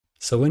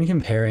So when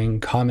comparing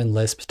common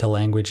Lisp to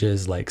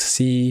languages like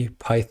C,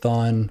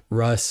 Python,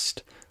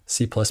 Rust,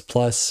 C++,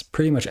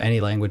 pretty much any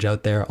language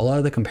out there, a lot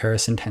of the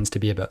comparison tends to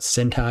be about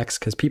syntax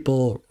because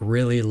people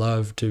really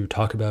love to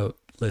talk about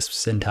Lisp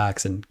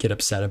syntax and get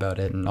upset about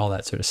it and all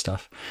that sort of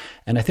stuff.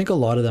 And I think a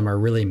lot of them are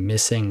really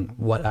missing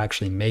what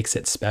actually makes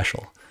it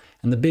special.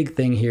 And the big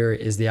thing here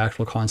is the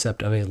actual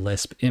concept of a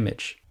Lisp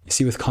image. You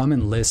see, with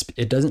common Lisp,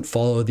 it doesn't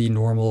follow the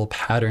normal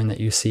pattern that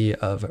you see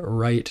of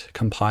write,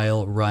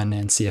 compile, run,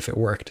 and see if it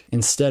worked.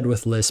 Instead,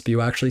 with Lisp, you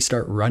actually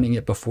start running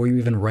it before you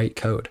even write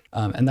code.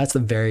 And that's a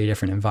very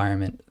different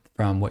environment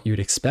from what you'd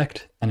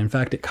expect. And in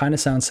fact, it kind of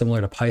sounds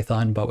similar to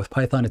Python, but with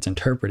Python, it's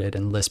interpreted,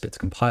 and Lisp, it's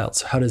compiled.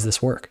 So how does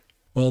this work?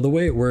 Well, the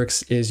way it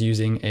works is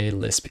using a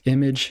Lisp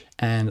image.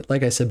 And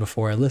like I said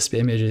before, a Lisp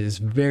image is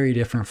very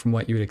different from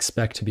what you would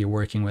expect to be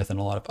working with in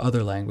a lot of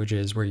other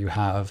languages where you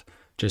have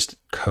just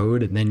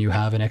code and then you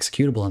have an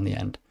executable in the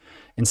end.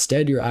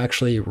 Instead, you're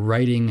actually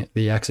writing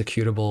the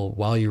executable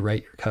while you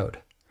write your code.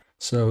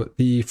 So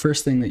the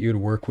first thing that you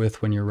would work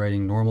with when you're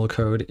writing normal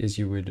code is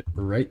you would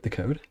write the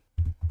code,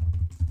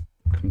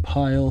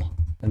 compile,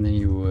 and then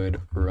you would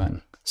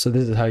run. So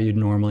this is how you'd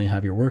normally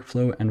have your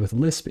workflow. And with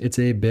Lisp, it's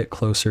a bit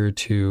closer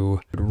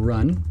to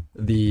run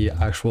the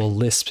actual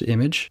Lisp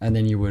image, and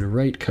then you would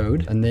write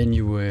code, and then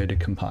you would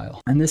compile.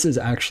 And this is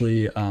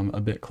actually a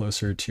bit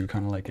closer to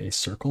kind of like a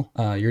circle.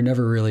 You're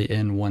never really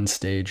in one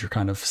stage. You're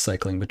kind of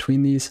cycling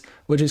between these,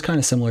 which is kind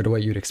of similar to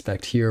what you'd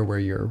expect here, where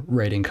you're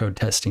writing code,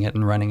 testing it,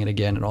 and running it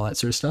again, and all that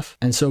sort of stuff.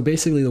 And so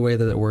basically the way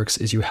that it works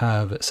is you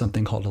have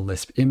something called a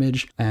Lisp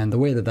image. And the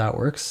way that that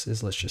works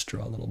is, let's just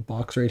draw a little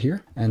box right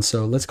here. And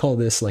so let's call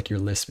this like your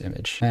Lisp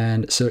image.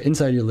 And so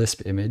inside your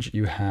Lisp image,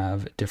 you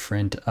have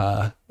different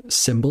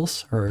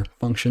symbols or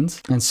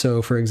functions. And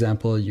so for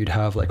example, you'd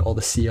have like all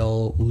the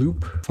CL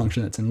loop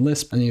function that's in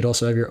Lisp, and you'd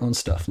also have your own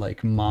stuff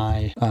like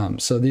my,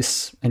 so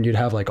this, and you'd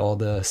have like all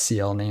the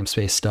CL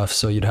namespace stuff.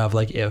 So you'd have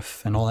like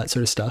if and all that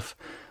sort of stuff,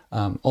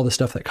 all the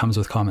stuff that comes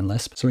with common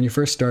Lisp. So when you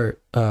first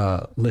start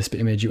Lisp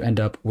image, you end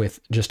up with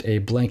just a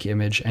blank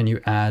image and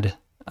you add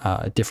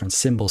different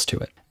symbols to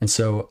it. And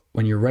so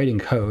when you're writing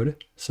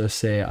code, so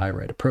say I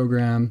write a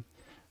program,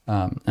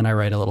 and I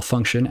write a little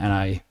function and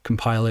I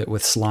compile it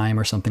with Slime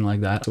or something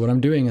like that. So what I'm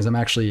doing is I'm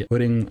actually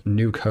putting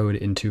new code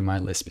into my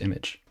Lisp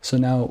image. So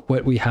now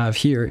what we have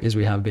here is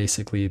we have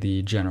basically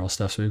the general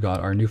stuff. So we've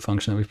got our new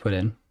function that we've put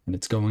in, and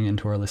it's going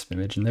into our Lisp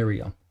image, and there we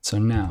go. So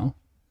now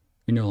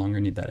we no longer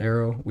need that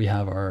arrow. We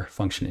have our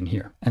function in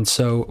here. And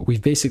so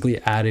we've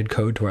basically added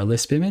code to our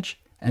Lisp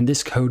image, and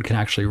this code can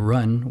actually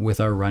run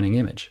with our running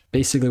image.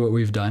 Basically what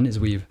we've done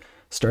is we've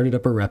started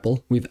up a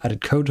REPL, we've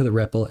added code to the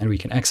REPL, and we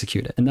can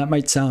execute it. And that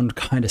might sound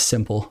kind of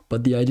simple,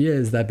 but the idea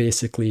is that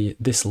basically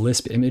this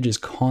Lisp image is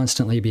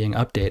constantly being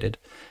updated.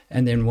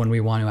 And then when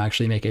we want to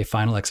actually make a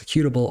final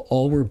executable,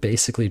 all we're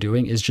basically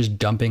doing is just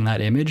dumping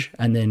that image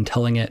and then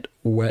telling it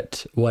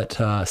what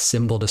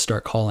symbol to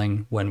start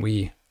calling when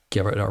we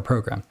give it our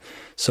program.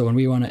 So when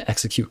we want to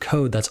execute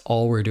code, that's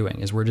all we're doing,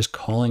 is we're just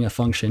calling a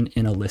function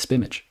in a Lisp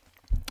image.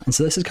 And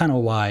so this is kind of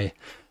why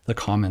the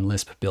common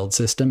Lisp build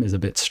system is a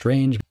bit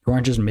strange. You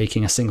aren't just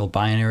making a single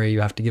binary, you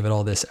have to give it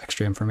all this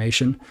extra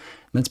information. And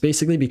that's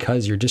basically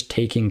because you're just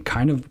taking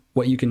kind of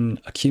what you can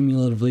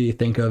accumulatively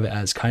think of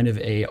as kind of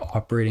a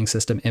operating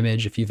system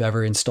image. If you've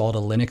ever installed a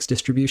Linux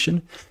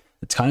distribution,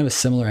 it's kind of a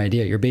similar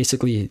idea. You're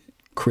basically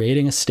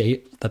creating a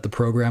state that the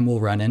program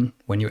will run in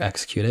when you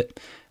execute it,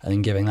 and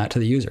then giving that to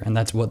the user. And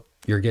that's what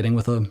you're getting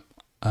with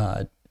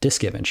a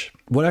disk image.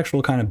 What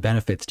actual kind of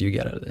benefits do you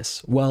get out of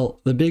this? Well,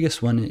 the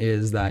biggest one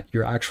is that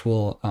your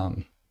actual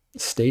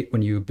state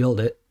when you build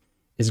it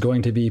is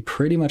going to be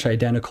pretty much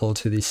identical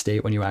to the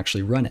state when you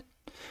actually run it.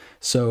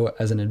 So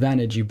as an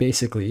advantage, you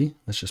basically,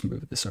 let's just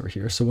move this over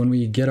here. So when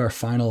we get our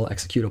final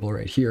executable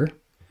right here,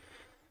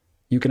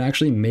 you can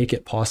actually make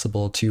it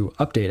possible to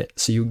update it.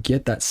 So you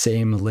get that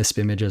same Lisp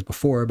image as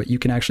before, but you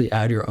can actually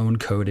add your own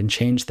code and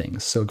change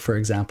things. So for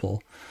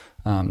example,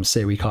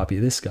 say we copy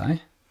this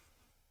guy,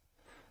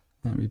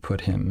 and we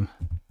put him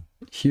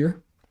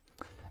here.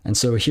 And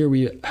so here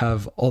we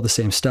have all the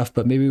same stuff,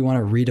 but maybe we want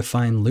to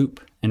redefine loop,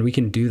 and we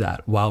can do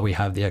that while we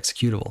have the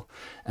executable.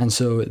 And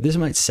so this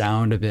might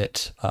sound a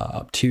bit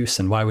obtuse,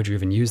 and why would you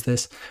even use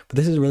this? But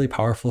this is really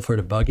powerful for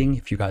debugging.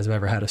 If you guys have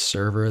ever had a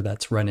server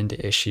that's run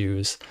into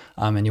issues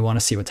and you want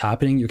to see what's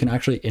happening, you can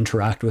actually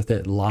interact with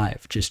it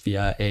live just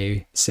via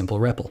a simple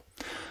REPL.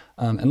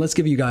 And let's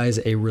give you guys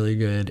a really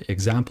good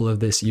example of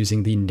this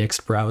using the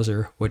Next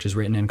browser, which is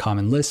written in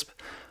Common Lisp.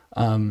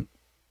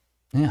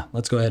 Yeah,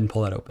 let's go ahead and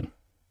pull that open.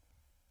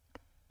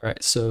 All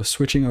right, so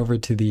switching over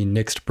to the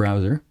Next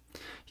browser,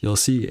 you'll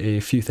see a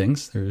few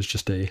things. There's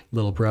just a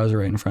little browser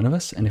right in front of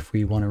us. And if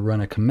we want to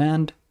run a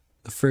command,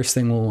 the first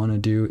thing we'll want to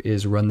do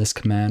is run this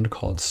command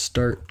called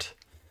start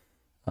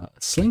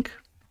slink.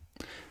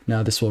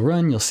 Now this will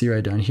run, you'll see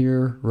right down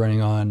here,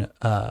 running on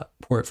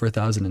port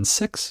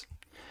 4006.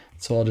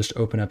 So I'll just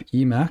open up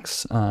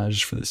Emacs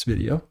just for this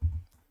video.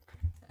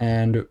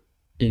 And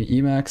in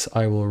Emacs,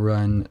 I will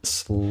run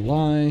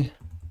sly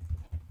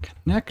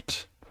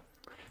connect.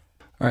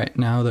 All right,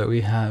 now that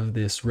we have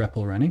this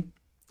REPL running,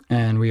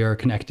 and we are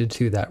connected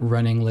to that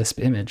running Lisp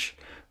image,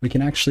 we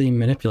can actually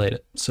manipulate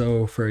it.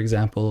 So for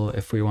example,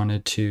 if we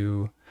wanted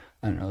to,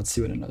 I don't know, let's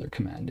see what another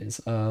command is.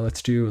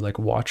 Let's do like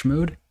watch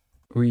mode.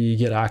 We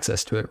get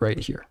access to it right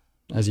here,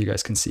 as you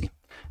guys can see.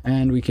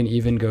 And we can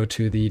even go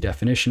to the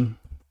definition.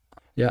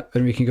 Yeah,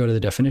 and we can go to the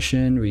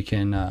definition. We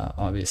can,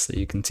 obviously,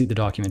 you can see the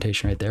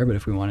documentation right there, but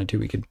if we wanted to,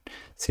 we could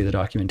see the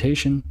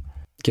documentation.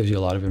 It gives you a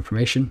lot of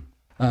information.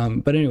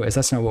 But anyways,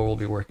 that's not what we'll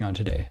be working on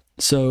today.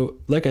 So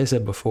like I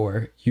said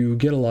before, you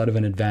get a lot of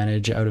an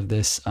advantage out of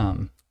this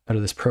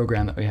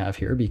program that we have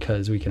here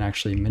because we can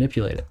actually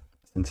manipulate it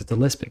since it's a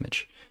Lisp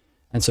image.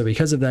 And so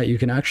because of that, you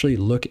can actually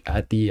look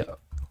at the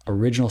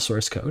original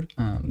source code.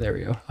 There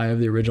we go. I have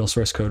the original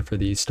source code for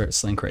the start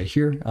slink right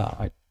here.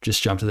 I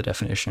just jumped to the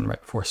definition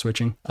right before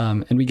switching.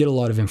 And we get a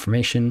lot of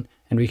information,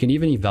 and we can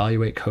even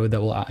evaluate code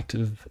that will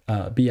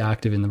be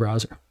active in the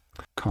browser.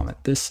 Comment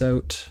this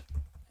out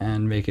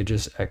and make it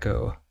just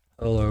echo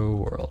hello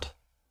world.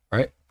 All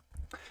right.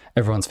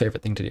 Everyone's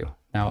favorite thing to do.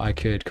 Now I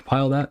could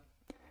compile that.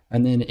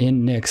 And then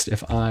in next,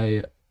 if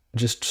I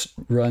just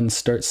run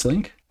start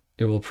slink,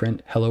 it will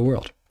print hello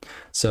world.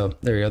 So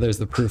there you go. There's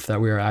the proof that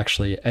we are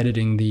actually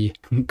editing the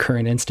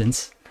current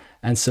instance.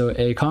 And so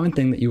a common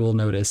thing that you will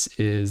notice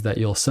is that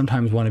you'll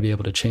sometimes want to be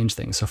able to change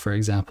things. So for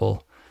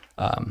example,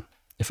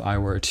 if I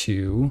were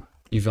to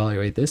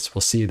evaluate this,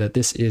 we'll see that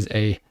this is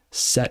a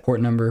set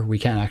port number. We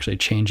can't actually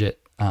change it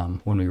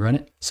when we run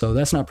it. So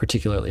that's not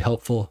particularly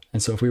helpful.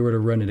 And so if we were to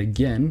run it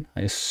again,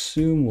 I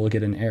assume we'll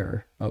get an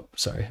error. Oh,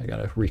 sorry, I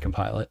gotta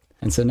recompile it.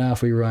 And so now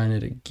if we run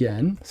it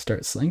again,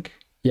 start slink,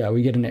 yeah,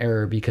 we get an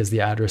error because the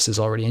address is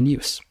already in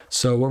use.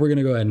 So what we're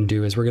gonna go ahead and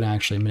do is we're gonna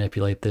actually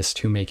manipulate this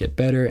to make it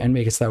better and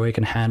make it so that way it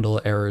can handle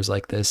errors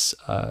like this.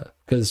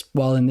 Because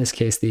while in this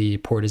case, the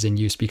port is in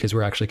use because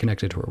we're actually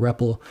connected to a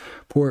REPL,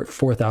 port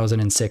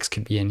 4006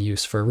 could be in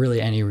use for really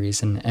any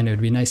reason. And it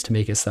would be nice to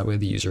make it so that way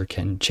the user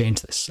can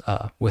change this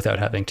without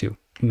having to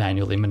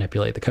manually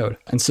manipulate the code.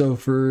 And so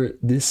for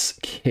this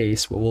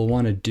case, what we'll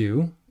wanna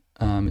do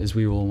is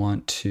we will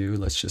want to,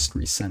 let's just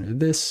recenter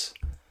this.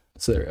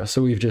 So there we go.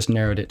 So we've just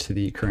narrowed it to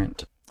the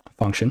current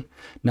function.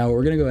 Now what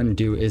we're going to go ahead and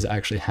do is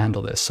actually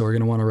handle this. So we're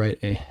going to want to write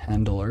a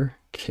handler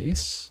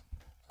case.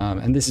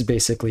 And this is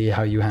basically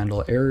how you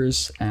handle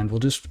errors. And we'll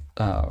just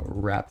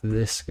wrap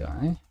this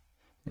guy,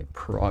 a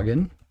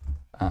progin,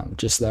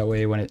 just that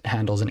way when it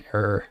handles an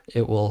error,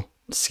 it will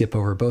skip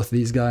over both of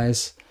these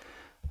guys.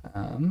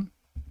 And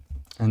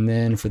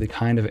then for the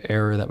kind of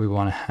error that we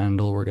want to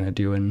handle, we're going to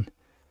do an,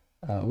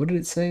 what did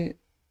it say?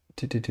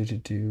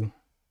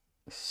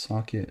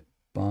 Socket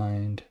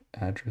bind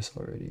address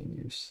already in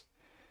use.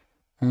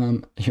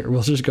 Here,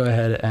 we'll just go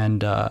ahead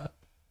and, what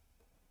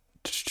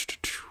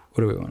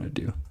do we want to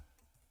do?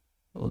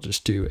 We'll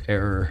just do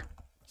error.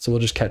 So we'll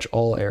just catch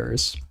all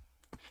errors.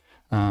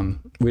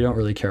 We don't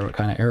really care what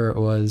kind of error it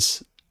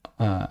was.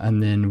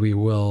 And then we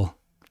will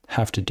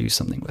have to do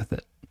something with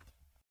it.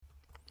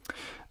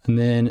 And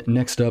then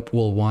next up,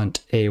 we'll want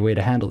a way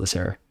to handle this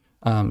error.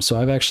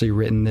 So I've actually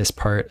written this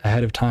part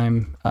ahead of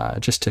time,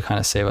 just to kind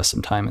of save us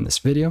some time in this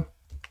video.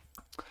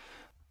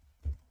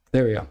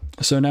 There we go.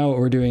 So now what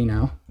we're doing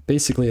now,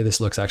 basically this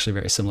looks actually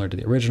very similar to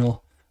the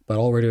original, but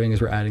all we're doing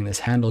is we're adding this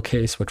handle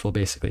case, which will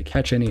basically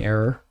catch any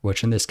error,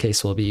 which in this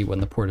case will be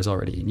when the port is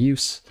already in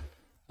use.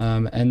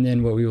 And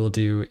then what we will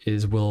do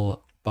is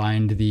we'll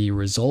bind the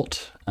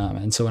result.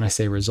 And so when I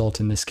say result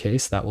in this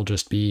case, that will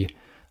just be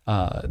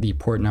the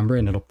port number,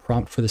 and it'll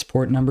prompt for this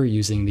port number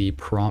using the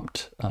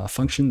prompt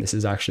function. This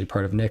is actually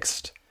part of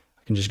next.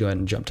 I can just go ahead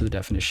and jump to the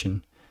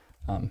definition.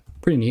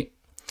 Pretty neat.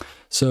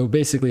 So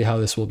basically how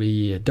this will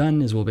be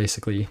done is we'll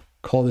basically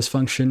call this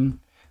function,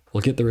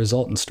 we'll get the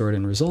result and store it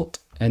in result,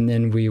 and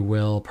then we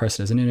will parse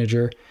it as an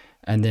integer.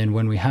 And then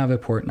when we have a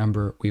port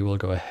number, we will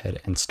go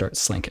ahead and start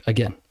slink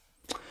again.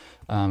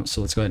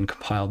 So let's go ahead and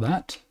compile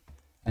that.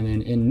 And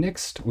then in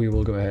next, we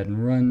will go ahead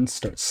and run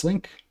start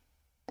slink.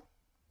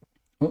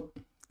 Oh,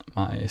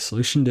 my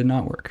solution did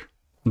not work.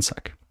 One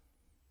sec.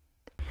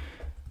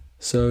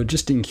 So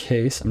just in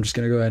case, I'm just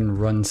going to go ahead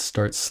and run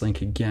start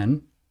slink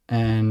again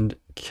and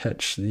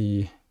catch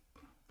the,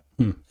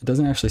 it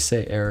doesn't actually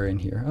say error in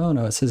here. Oh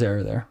no, it says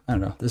error there. I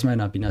don't know, this might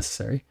not be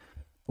necessary.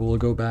 But we'll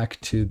go back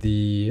to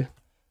the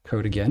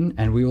code again,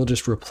 and we will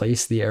just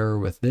replace the error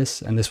with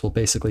this, and this will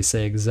basically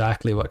say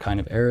exactly what kind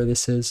of error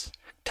this is.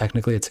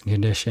 Technically it's a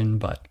condition,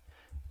 but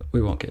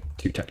we won't get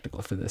too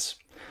technical for this.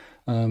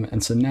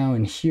 And so now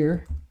in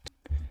here,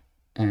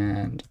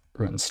 and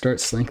run start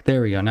slink,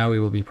 there we go. Now we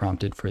will be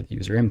prompted for the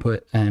user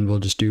input, and we'll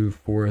just do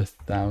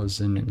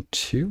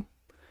 4002.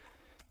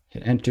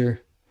 Hit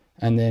enter,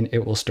 and then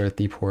it will start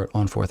the port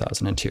on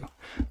 4002.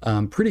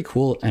 Pretty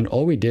cool, and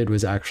all we did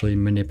was actually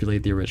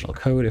manipulate the original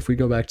code. If we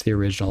go back to the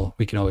original,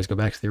 we can always go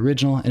back to the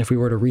original, and if we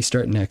were to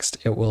restart next,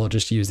 it will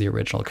just use the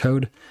original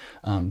code.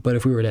 But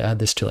if we were to add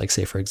this to, like,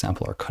 say, for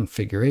example, our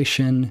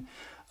configuration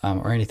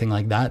or anything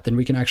like that, then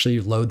we can actually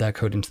load that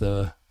code into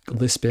the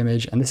Lisp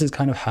image, and this is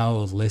kind of how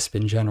Lisp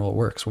in general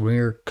works. When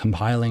we're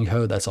compiling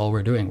code, that's all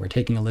we're doing. We're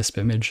taking a Lisp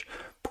image,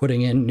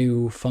 putting in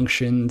new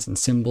functions and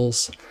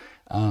symbols,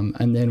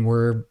 and then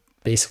we're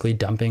basically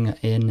dumping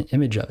an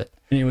image of it.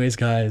 Anyways,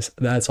 guys,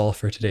 that's all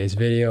for today's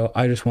video.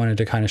 I just wanted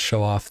to kind of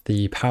show off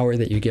the power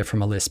that you get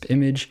from a Lisp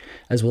image,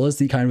 as well as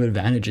the kind of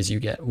advantages you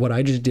get. What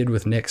I just did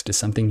with Next is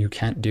something you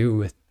can't do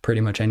with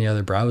pretty much any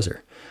other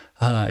browser.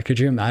 Could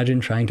you imagine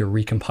trying to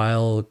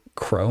recompile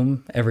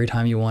Chrome every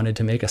time you wanted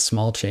to make a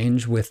small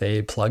change with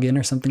a plugin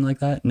or something like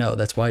that? No,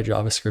 that's why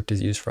JavaScript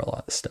is used for a lot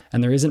of this stuff.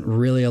 And there isn't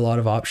really a lot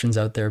of options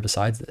out there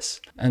besides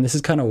this. And this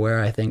is kind of where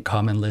I think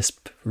Common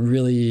Lisp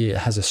really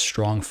has a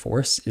strong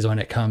force, is when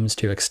it comes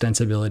to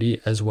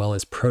extensibility as well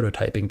as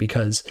prototyping,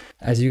 because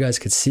as you guys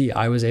could see,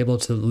 I was able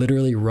to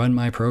literally run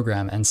my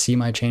program and see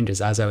my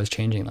changes as I was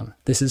changing them.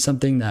 This is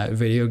something that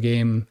video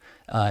game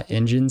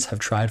engines have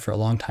tried for a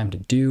long time to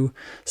do.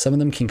 Some of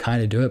them can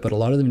kind of do it, but a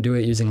lot of them do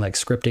it using like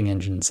scripting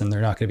engines, and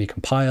they're not going to be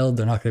compiled.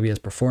 They're not going to be as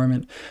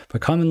performant.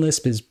 But Common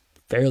Lisp is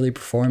fairly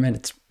performant.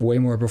 It's way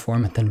more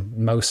performant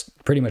than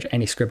pretty much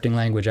any scripting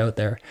language out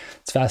there.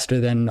 It's faster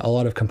than a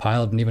lot of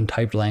compiled and even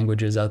typed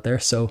languages out there.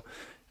 So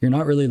you're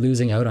not really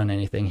losing out on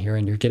anything here,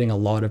 and you're getting a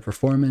lot of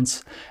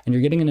performance, and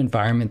you're getting an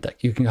environment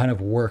that you can kind of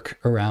work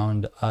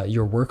around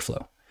your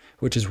workflow,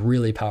 which is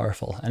really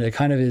powerful. And it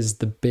kind of is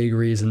the big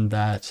reason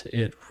that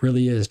it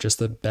really is just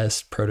the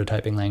best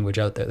prototyping language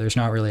out there. There's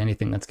not really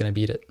anything that's going to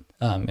beat it,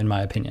 in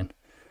my opinion.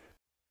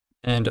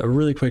 And a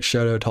really quick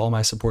shout out to all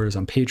my supporters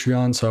on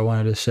Patreon. So I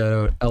wanted to shout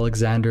out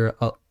Alexander.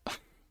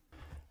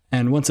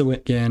 And once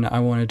again, I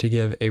wanted to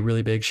give a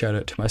really big shout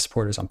out to my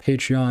supporters on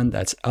Patreon.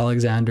 That's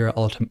Alexander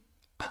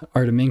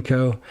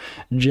Artemenko,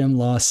 Jim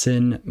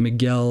Lawson,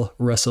 Miguel,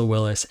 Russell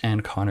Willis,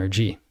 and Connor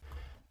G.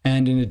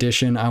 And in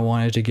addition, I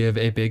wanted to give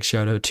a big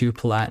shout out to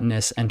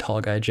Palatinus and Tall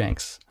Guy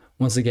Jenks.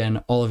 Once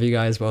again, all of you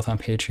guys, both on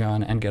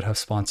Patreon and GitHub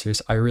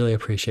sponsors, I really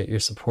appreciate your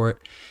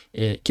support.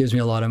 It gives me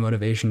a lot of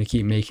motivation to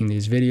keep making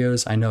these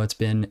videos. I know it's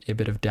been a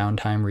bit of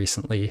downtime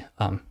recently.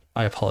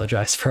 I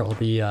apologize for all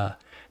the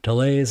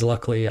delays.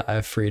 Luckily,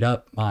 I've freed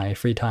up. My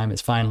free time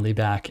is finally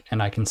back,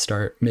 and I can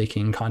start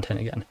making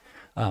content again,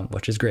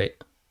 which is great.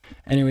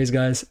 Anyways,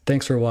 guys,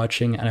 thanks for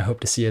watching, and I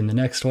hope to see you in the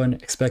next one.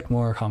 Expect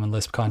more Common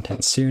Lisp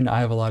content soon. I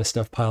have a lot of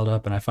stuff piled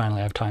up, and I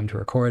finally have time to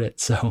record it,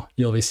 so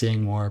you'll be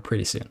seeing more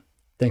pretty soon.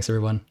 Thanks,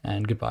 everyone,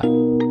 and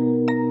goodbye.